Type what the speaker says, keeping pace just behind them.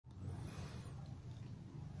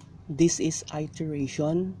this is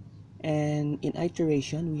iteration, and in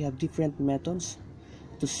iteration we have different methods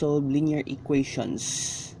to solve linear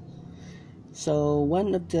equations. So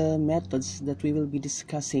one of the methods that we will be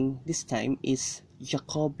discussing this time is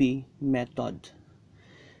Jacobi method.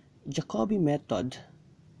 Jacobi method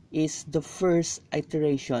is the first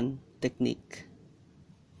iteration technique.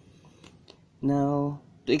 Now,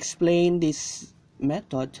 to explain this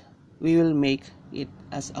method, we will make it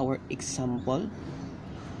as our example.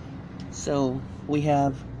 So we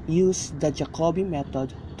have used the Jacobi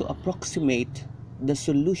method to approximate the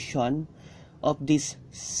solution of these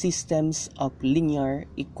systems of linear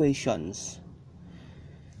equations.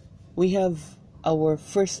 We have our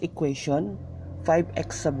first equation,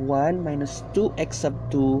 5x sub 1 minus 2x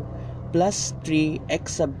sub 2 plus 3x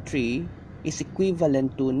sub 3 is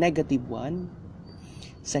equivalent to negative 1.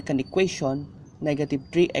 Second equation, negative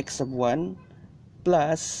 3x sub 1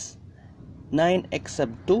 plus 9x sub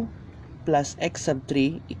 2 plus x sub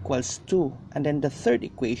 3 equals 2. And then the third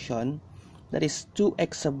equation, that is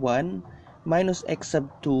 2x sub 1 minus x sub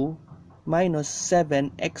 2 minus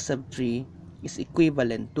 7x sub 3 is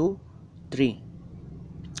equivalent to 3.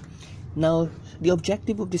 Now, the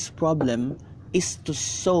objective of this problem is to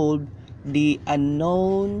solve the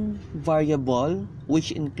unknown variable,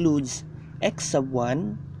 which includes x sub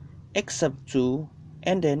 1, x sub 2,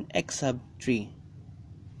 and then x sub 3.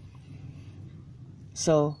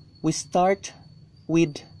 So, we start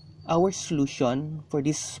with our solution for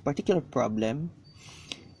this particular problem.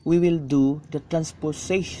 We will do the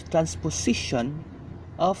transposition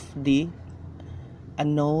of the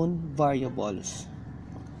unknown variables.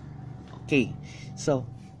 Okay, so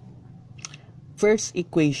first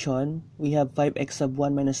equation, we have 5x sub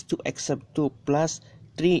 1 minus 2x sub 2 plus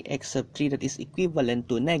 3x sub 3, that is equivalent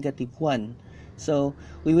to negative 1. So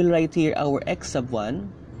we will write here our x sub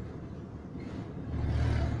 1.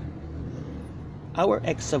 Our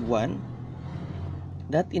x sub 1,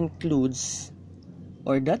 that includes,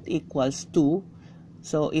 or that equals 2.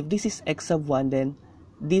 So if this is x sub 1, then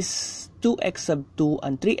this 2x sub 2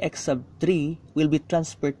 and 3x sub 3 will be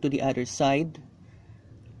transferred to the other side.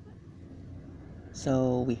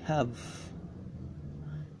 So we have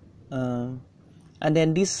and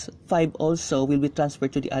then this 5 also will be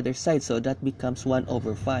transferred to the other side, so that becomes 1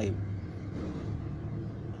 over 5.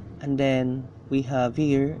 And then we have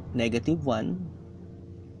here negative 1.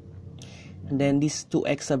 And then this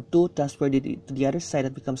 2x sub 2 transferred to the other side,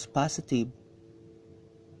 that becomes positive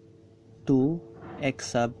 2x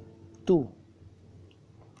sub 2.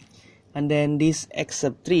 And then this x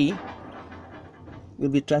sub 3 will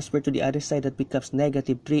be transferred to the other side, that becomes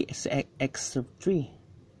negative 3x sub 3.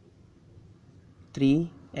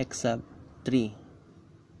 3x sub 3.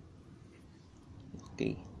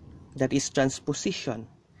 Okay, that is transposition.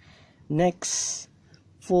 Next,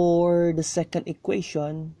 for the second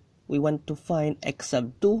equation, we want to find x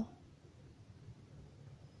sub 2.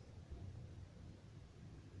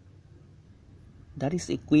 That is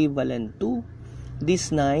equivalent to,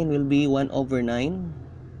 this 9 will be 1 over 9.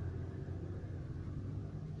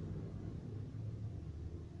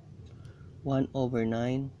 1 over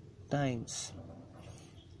 9 times.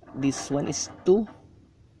 This one is 2.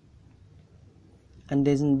 And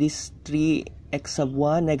then this 3x sub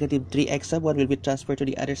 1, negative 3x sub 1 will be transferred to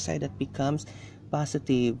the other side. That becomes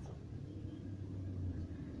positive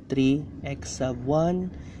 3x sub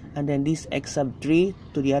 1. And then this x sub 3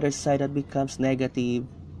 to the other side, that becomes negative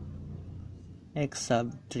x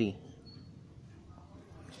sub 3.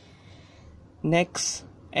 Next,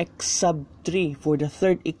 x sub 3. For the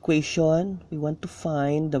third equation, we want to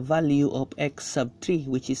find the value of x sub 3,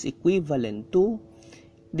 which is equivalent to,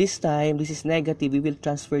 this time, this is negative, we will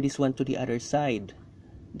transfer this one to the other side.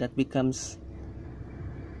 That becomes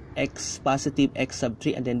x positive x sub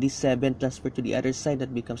 3, and then this 7 transferred to the other side,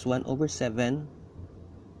 that becomes 1 over 7.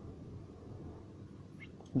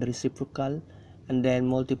 The reciprocal, and then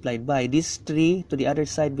multiplied by this 3 to the other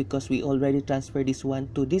side, because we already transferred this one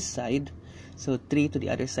to this side. So 3 to the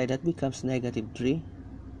other side, that becomes negative 3.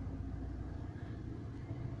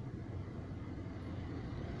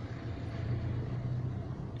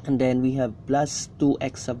 And then we have plus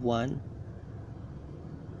 2x sub 1.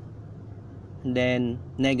 And then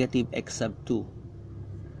negative x sub 2.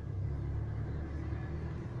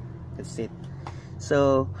 That's it.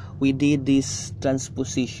 So we did this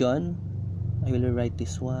transposition. I will write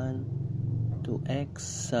this one to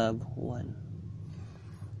x sub 1.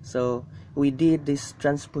 So we did this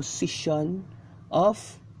transposition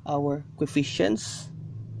of our coefficients.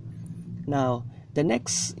 Now the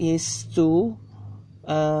next is to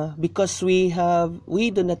because we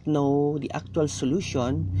do not know the actual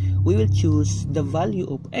solution, we will choose the value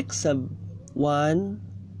of x sub 1,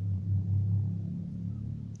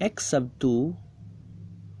 x sub 2,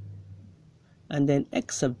 and then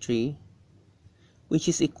x sub 3, which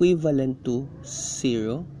is equivalent to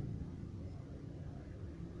 0.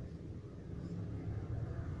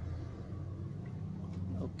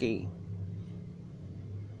 Okay.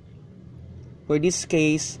 For this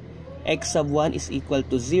case, x sub 1 is equal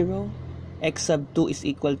to 0, x sub 2 is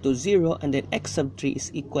equal to 0, and then x sub 3 is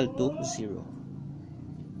equal to 0.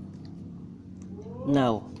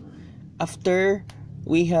 Now, after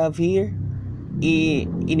we have here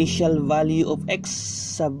initial value of x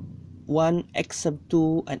sub 1, x sub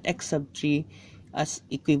 2, and x sub 3 as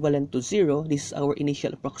equivalent to 0, this is our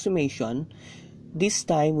initial approximation. This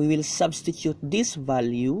time, we will substitute this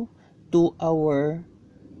value to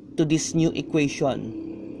this new equation.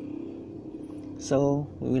 So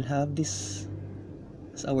we will have this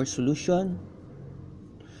as our solution.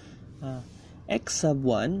 X sub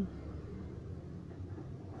 1.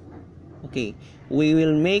 Okay, we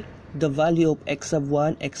will make the value of x sub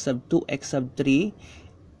 1, x sub 2, x sub 3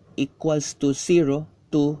 equals to 0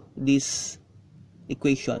 to this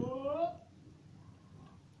equation.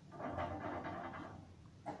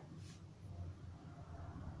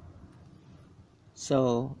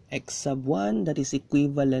 So x sub 1, that is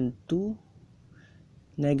equivalent to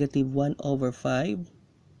negative 1 over 5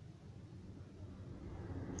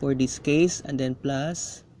 for this case, and then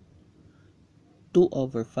plus 2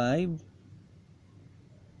 over 5.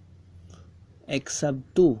 X sub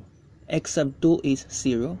 2. X sub 2 is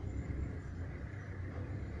 0.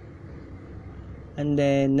 And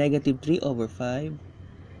then negative 3 over 5.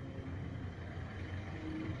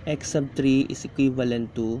 X sub 3 is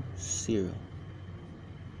equivalent to 0.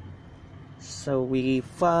 So we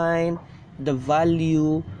find the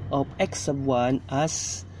value of x sub 1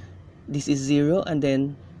 as this is 0, and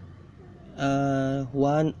then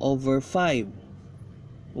 1 over 5.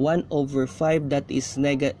 1 over 5, that is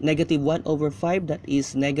negative 1 over 5, that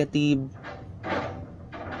is negative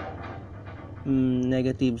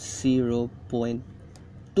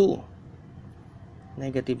 0.2.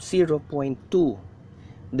 Negative 0.2.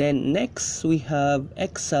 Then next we have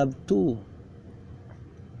x sub 2.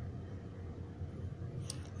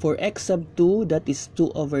 For x sub 2, that is 2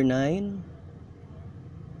 over 9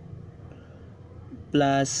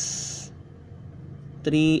 plus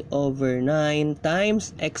 3 over 9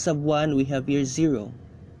 times x sub 1, we have here 0.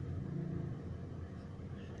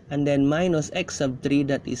 And then minus x sub 3,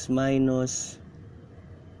 that is minus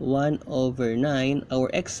 1 over 9. Our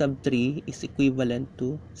x sub 3 is equivalent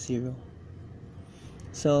to 0.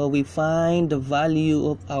 So we find the value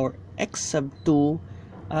of our x sub 2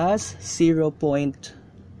 as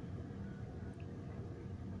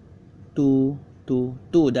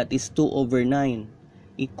 0.222. That is 2 over 9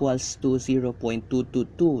 equals to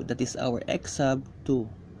 0.222. That is our x sub 2.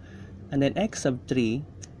 And then x sub 3,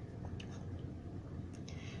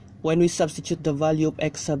 when we substitute the value of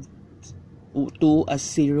x sub 2 as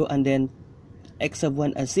 0 and then x sub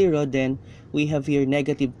 1 as 0, then we have here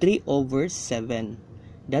negative 3 over 7.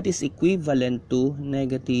 That is equivalent to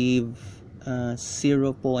negative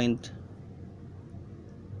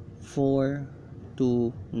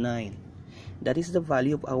 0.429. That is the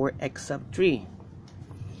value of our x sub 3.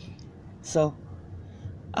 So,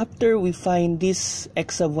 after we find this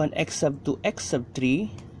x sub 1, x sub 2, x sub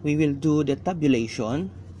 3, we will do the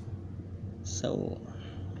tabulation. So,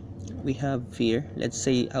 we have here, let's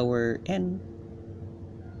say our n.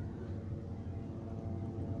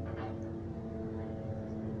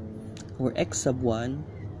 Our x sub 1,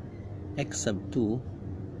 x sub 2,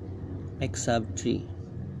 x sub 3.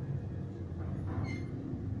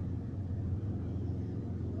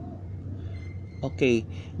 Okay,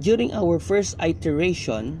 during the first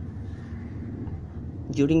iteration,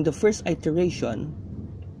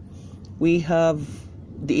 we have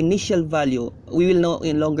the initial value. We will no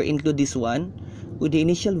longer include this one. With the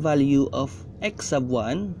initial value of x sub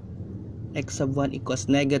 1, x sub 1 equals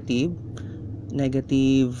negative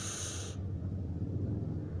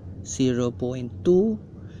 0.2.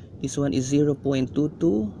 This one is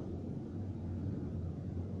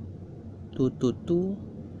 0.222,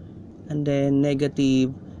 and then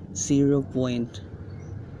negative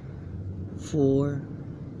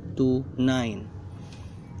 0.429.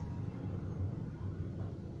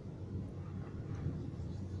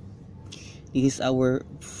 This is our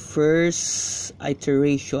first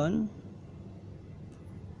iteration.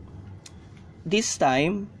 This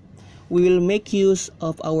time, we will make use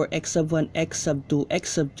of our x sub 1, x sub 2,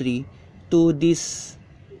 x sub 3 to this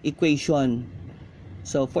equation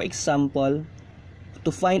So for example,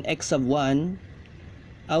 to find x sub 1,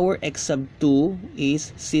 our x sub 2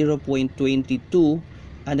 is 0.22,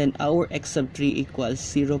 and then our x sub 3 equals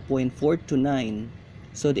 0.429.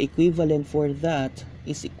 So the equivalent for that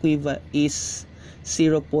is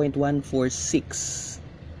 0.146.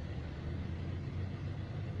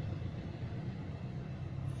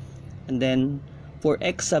 And then for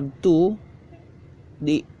x sub 2,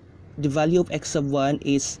 the value of x sub 1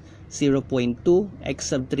 is 0.2, x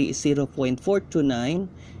sub 3 is 0.429.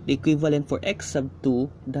 The equivalent for x sub 2,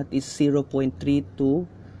 that is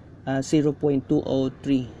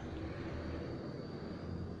 0.203.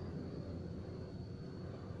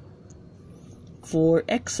 For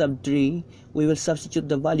x sub 3, we will substitute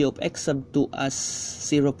the value of x sub 2 as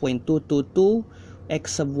 0.222,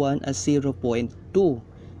 x sub 1 as 0.2.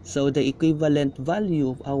 So the equivalent value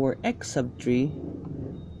of our x sub 3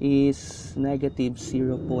 is negative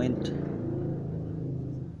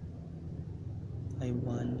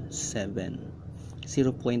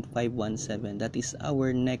 0.517. That is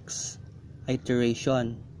our next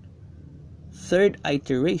iteration. Third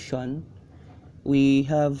iteration,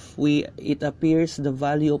 it appears the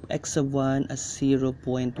value of x sub 1 as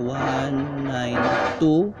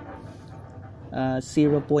 0.192,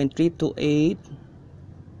 0.328.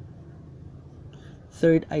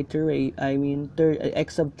 Third x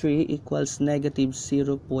sub 3 equals negative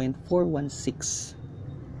 0.416.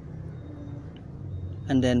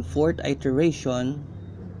 And then fourth iteration,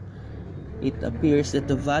 it appears that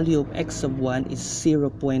the value of x sub 1 is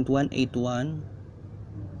 0.181.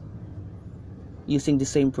 Using the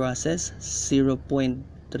same process,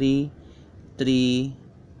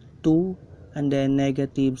 0.332, and then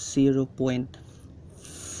negative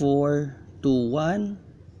 0.421.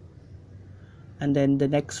 And then the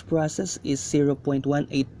next process is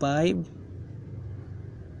 0.185,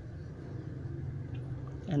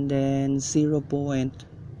 and then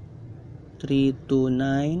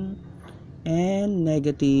 0.329, and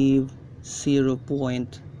negative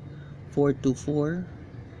 0.424.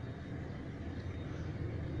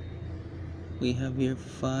 We have here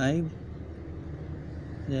 5,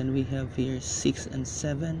 then we have here 6 and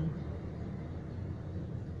 7.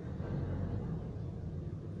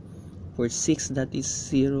 For 6, that is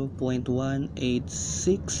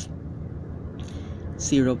 0.186,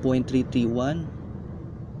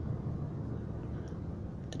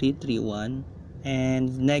 0.331,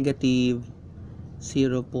 and negative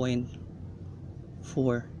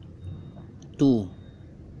 0.42.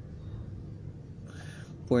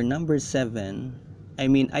 For number 7,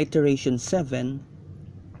 iteration 7,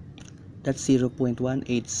 that's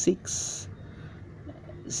 0.186,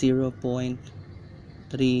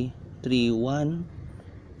 0.331,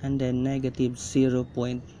 and then negative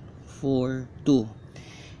 0.42.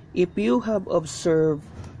 If you have observed,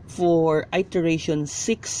 for iteration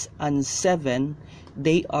 6 and 7,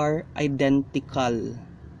 they are identical.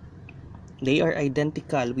 We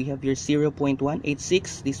have here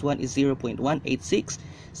 0.186, this one is 0.186,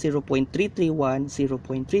 0.331,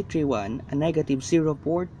 0.331, a negative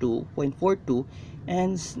 0.42,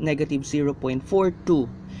 and negative 0.42.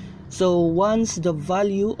 So once the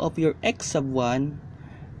value of your x sub 1,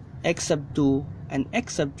 x sub 2, and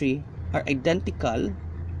x sub 3 are identical,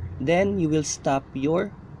 then you will stop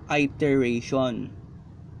your iteration.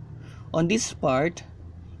 On this part,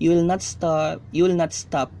 you will not stop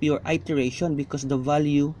your iteration because the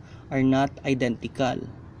value are not identical.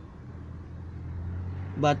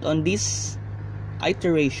 But on this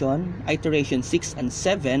iteration 6 and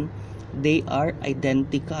 7, they are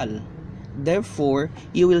identical. Therefore,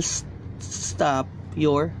 you will stop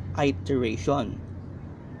your iteration.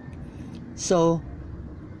 So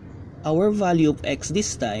our value of x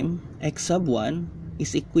this time, x sub 1,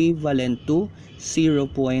 is equivalent to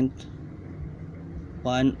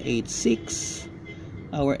 0.186.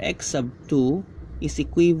 Our x sub 2 is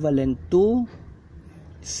equivalent to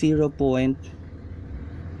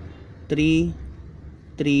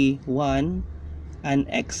 0.331, and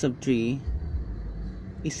x sub 3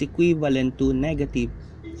 is equivalent to negative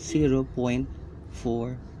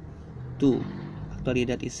 0.42. Actually,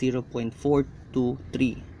 that is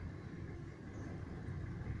 0.423.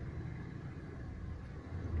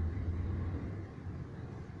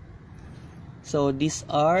 So these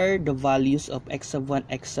are the values of x sub 1,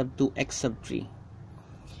 x sub 2, x sub 3.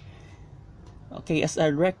 Okay, as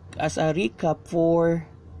a recap for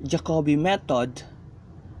Jacobi method,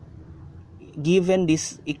 given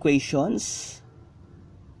these equations,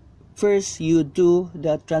 first you do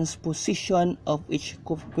the transposition of each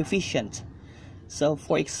coefficient. So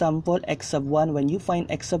for example, x sub 1, when you find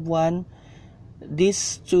x sub 1,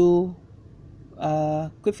 these two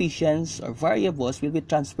coefficients or variables will be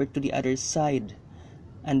transferred to the other side.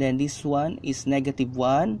 And then this one is negative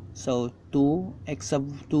 1. So 2x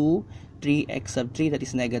sub 2, 3x sub 3, that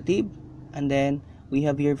is negative. And then we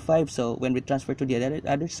have here 5. So when we transfer to the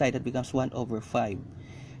other side, that becomes 1 over 5.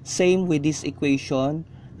 Same with this equation.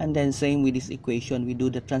 And then same with this equation. We do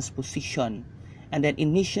the transposition. And then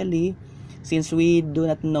initially, since we do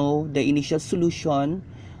not know the initial solution,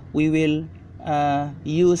 we will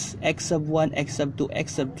use x sub 1, x sub 2,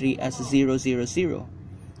 x sub 3 as 0, 0, 0.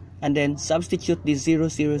 And then substitute this 0,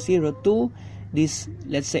 0, 0 to this,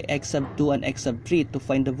 let's say, x sub 2 and x sub 3 to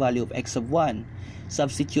find the value of x sub 1.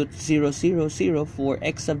 Substitute 0, 0, 0 for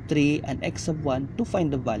x sub 3 and x sub 1 to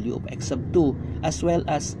find the value of x sub 2. As well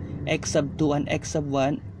as x sub 2 and x sub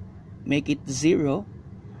 1, make it 0.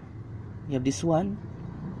 You have this one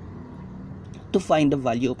to find the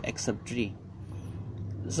value of x sub 3.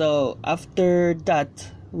 So after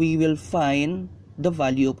that, we will find the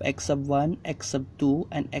value of x sub 1, x sub 2,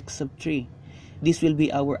 and x sub 3. This will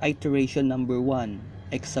be our iteration number 1.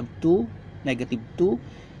 X sub 2, negative 2.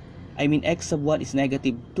 I mean x sub 1 is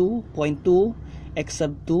negative 2.2. X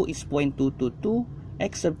sub 2 is 0.222.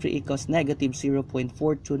 X sub 3 equals negative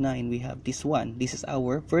 0.429. We have this one. This is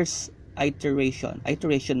our first iteration.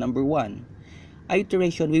 Iteration number 1.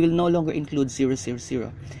 Iteration, we will no longer include 0, 0,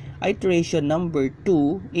 0. Iteration number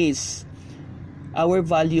 2 is our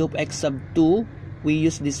value of x sub 2, we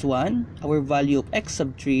use this one. Our value of x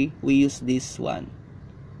sub 3, we use this one.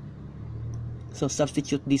 So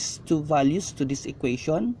substitute these two values to this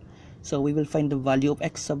equation. So we will find the value of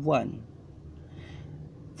x sub 1.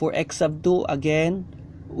 For x sub 2, again,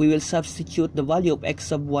 we will substitute the value of x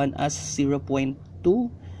sub 1 as 0.2,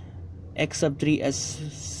 x sub 3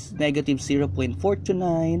 as negative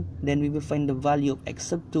 0.429, then we will find the value of x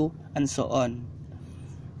sub 2, and so on.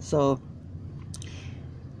 So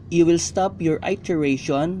you will stop your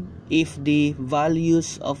iteration if the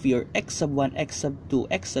values of your x sub 1, x sub 2,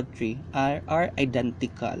 x sub 3 are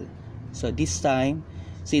identical. So this time,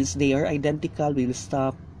 since they are identical, we will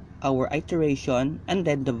stop our iteration, and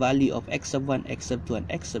then the value of x sub 1, x sub 2,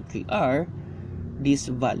 and x sub 3 are these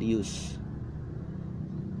values.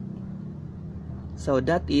 So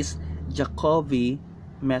that is Jacobi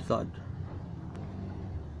method.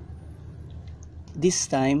 This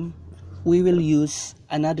time, we will use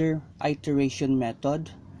another iteration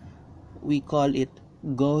method. We call it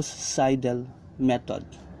Gauss-Seidel method.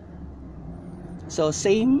 So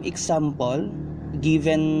same example,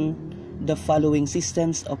 given the following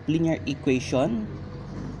systems of linear equation,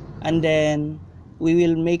 and then we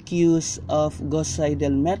will make use of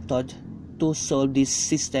Gauss-Seidel method to solve these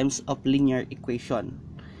systems of linear equation.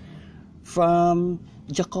 From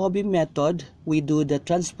Jacobi method, we do the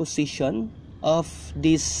transposition of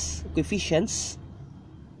these coefficients.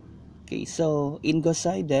 Okay, so in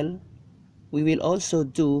Gauss-Seidel, we will also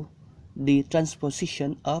do the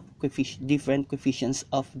transposition of different coefficients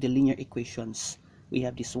of the linear equations. We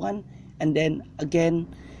have this one, and then again,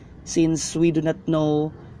 since we do not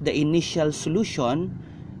know the initial solution,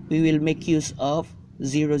 we will make use of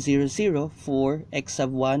 0, 0, 0 for x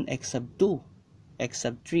sub 1, x sub 2, x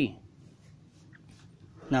sub 3.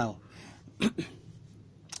 Now,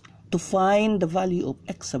 to find the value of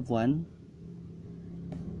x sub 1,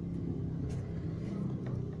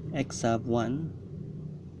 x sub 1,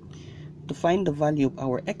 to find the value of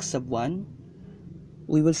our x sub 1,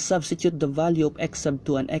 we will substitute the value of x sub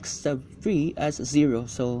 2 and x sub 3 as 0.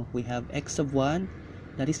 So we have x sub 1,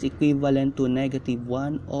 that is equivalent to negative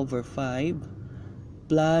 1 over 5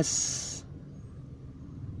 plus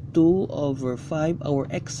 2 over 5. Our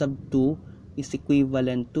x sub 2 is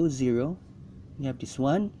equivalent to 0. We have this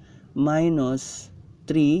one minus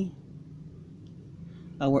 3.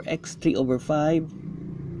 Our x 3 over 5,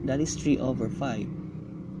 that is 3 over 5.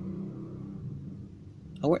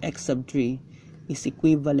 Our x sub 3 is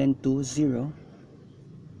equivalent to 0.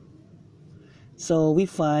 So we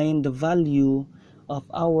find the value of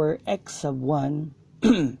our x sub 1.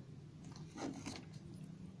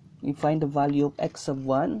 We find the value of x sub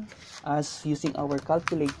 1 as using our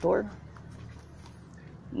calculator.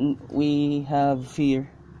 We have here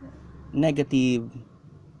negative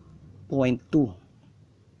 0.2.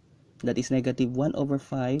 That is negative 1 over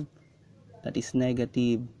 5. That is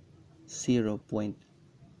negative 0.2.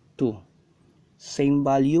 Same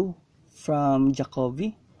value from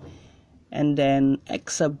Jacobi. And then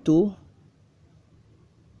x sub 2.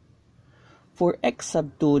 For x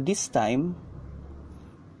sub 2 this time,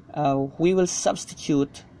 we will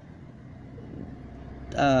substitute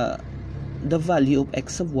the value of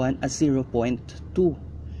x sub 1 as 0.2.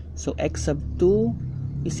 So x sub 2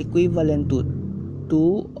 is equivalent to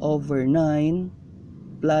 2 over 9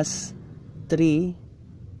 plus 3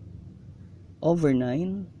 over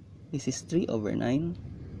 9. This is 3 over 9.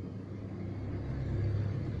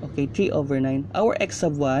 Okay, 3 over 9. Our x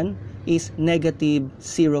sub 1 is negative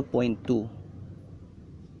 0.2.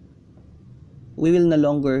 We will no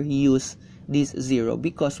longer use this 0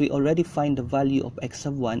 because we already find the value of x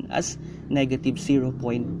sub 1 as negative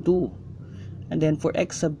 0.2. And then for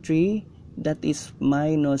x sub 3, that is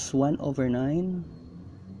minus 1 over 9.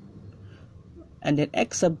 And then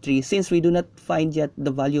x sub 3, since we do not find yet the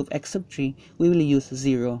value of x sub 3, we will use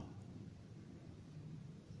 0.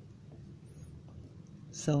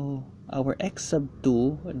 So our x sub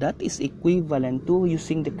 2, that is equivalent to,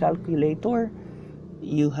 using the calculator,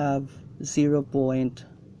 you have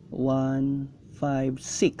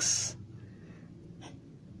 0.156.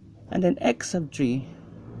 And then x sub 3,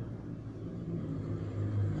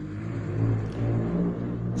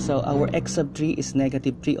 so our x sub 3 is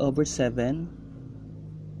negative 3 over 7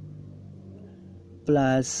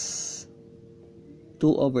 plus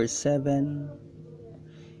 2 over 7.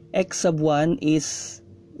 X sub 1 is,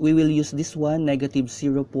 we will use this one, negative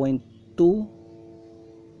 0.2.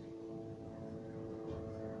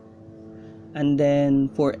 And then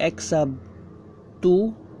for x sub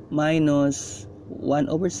 2 minus 1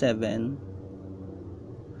 over 7.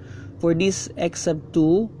 For this x sub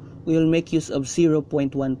 2, we will make use of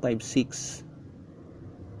 0.156.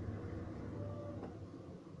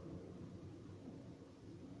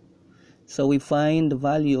 So we find the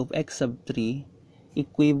value of x sub 3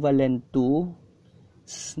 equivalent to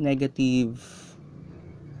negative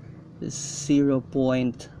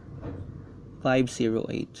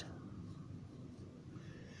 0.508.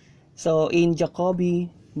 So in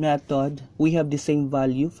Jacobi method, we have the same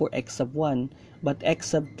value for x sub 1, but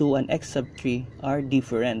x sub 2 and x sub 3 are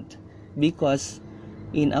different because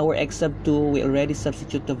in our x sub 2, we already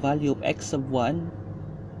substitute the value of x sub 1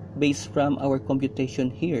 based from our computation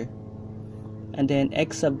here. And then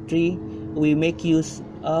x sub 3, we make use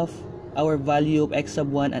of our value of x sub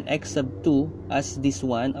 1 and x sub 2 as this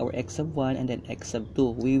one, our x sub 1 and then x sub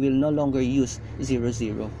 2. We will no longer use 0,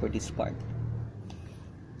 0 for this part.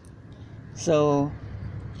 So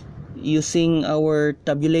using our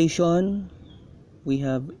tabulation, we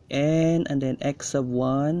have n and then x sub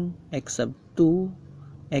 1, x sub 2,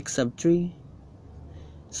 x sub 3.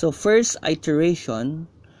 So first iteration,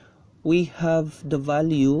 we have the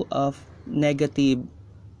value of negative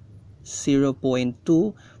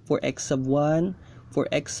 0.2 for x sub 1. For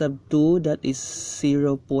x sub 2, that is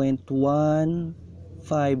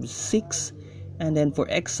 0.156. And then for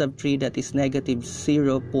x sub 3, that is negative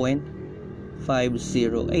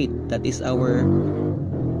 0.508. That is our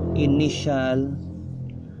initial,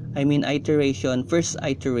 iteration, first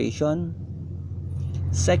iteration.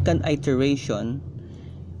 Second iteration,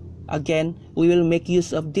 again, we will make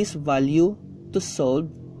use of this value to solve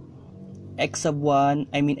x sub 1,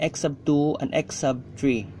 x sub 2 and x sub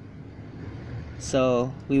 3.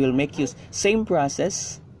 So we will make use, same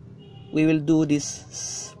process, we will do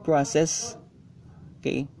this process,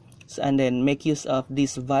 okay, so, and then make use of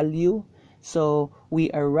this value. So we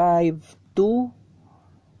arrive to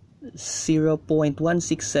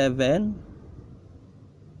 0.167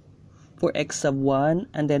 for x sub 1,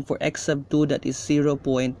 and then for x sub 2, that is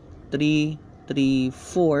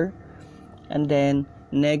 0.334, and then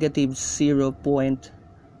negative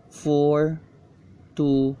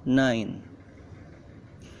 0.429.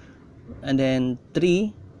 And then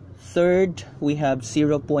third, we have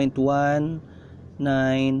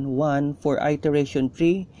 0.191 for iteration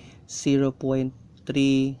 3,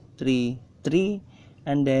 0.333,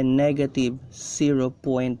 and then negative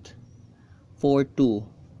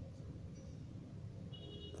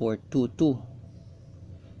 0.422.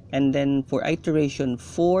 And then for iteration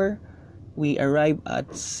 4, we arrive at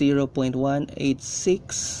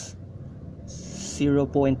 0.186,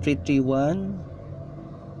 0.331,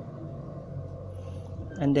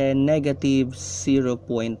 and then negative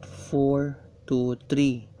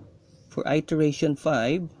 0.423. For iteration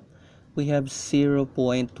 5, we have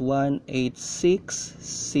 0.186,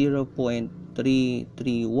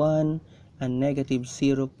 0.331, and negative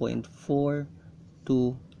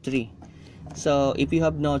 0.423. So if you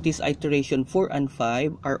have noticed, iteration 4 and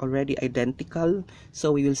 5 are already identical,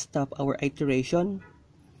 so we will stop our iteration.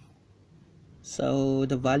 So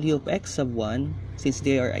the value of x sub 1, since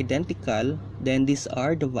they are identical, then these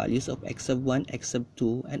are the values of x sub 1, x sub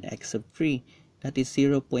 2, and x sub 3. That is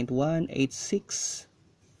 0.186.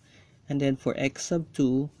 And then for x sub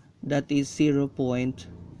 2, that is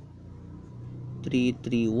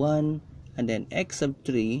 0.331. And then x sub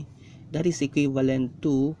 3, that is equivalent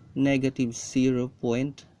to negative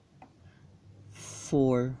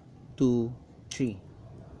 0.423.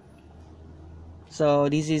 So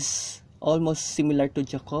this is almost similar to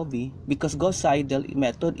Jacobi because Gauss-Seidel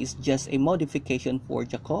method is just a modification for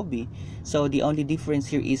Jacobi. So the only difference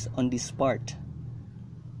here is on this part.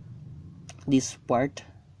 This part,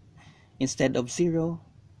 instead of 0,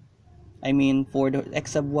 I mean for the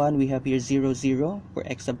x sub 1 we have here 0, 0, for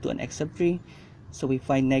x sub 2 and x sub 3. So we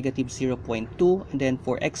find negative 0.2, and then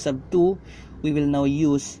for x sub 2 we will now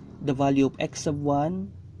use the value of x sub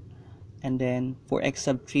 1, and then for x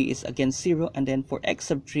sub 3 is again 0, and then for x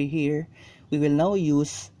sub 3 here we will now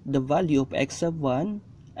use the value of x sub 1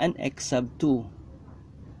 and x sub 2.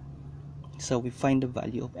 So we find the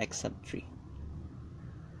value of x sub 3.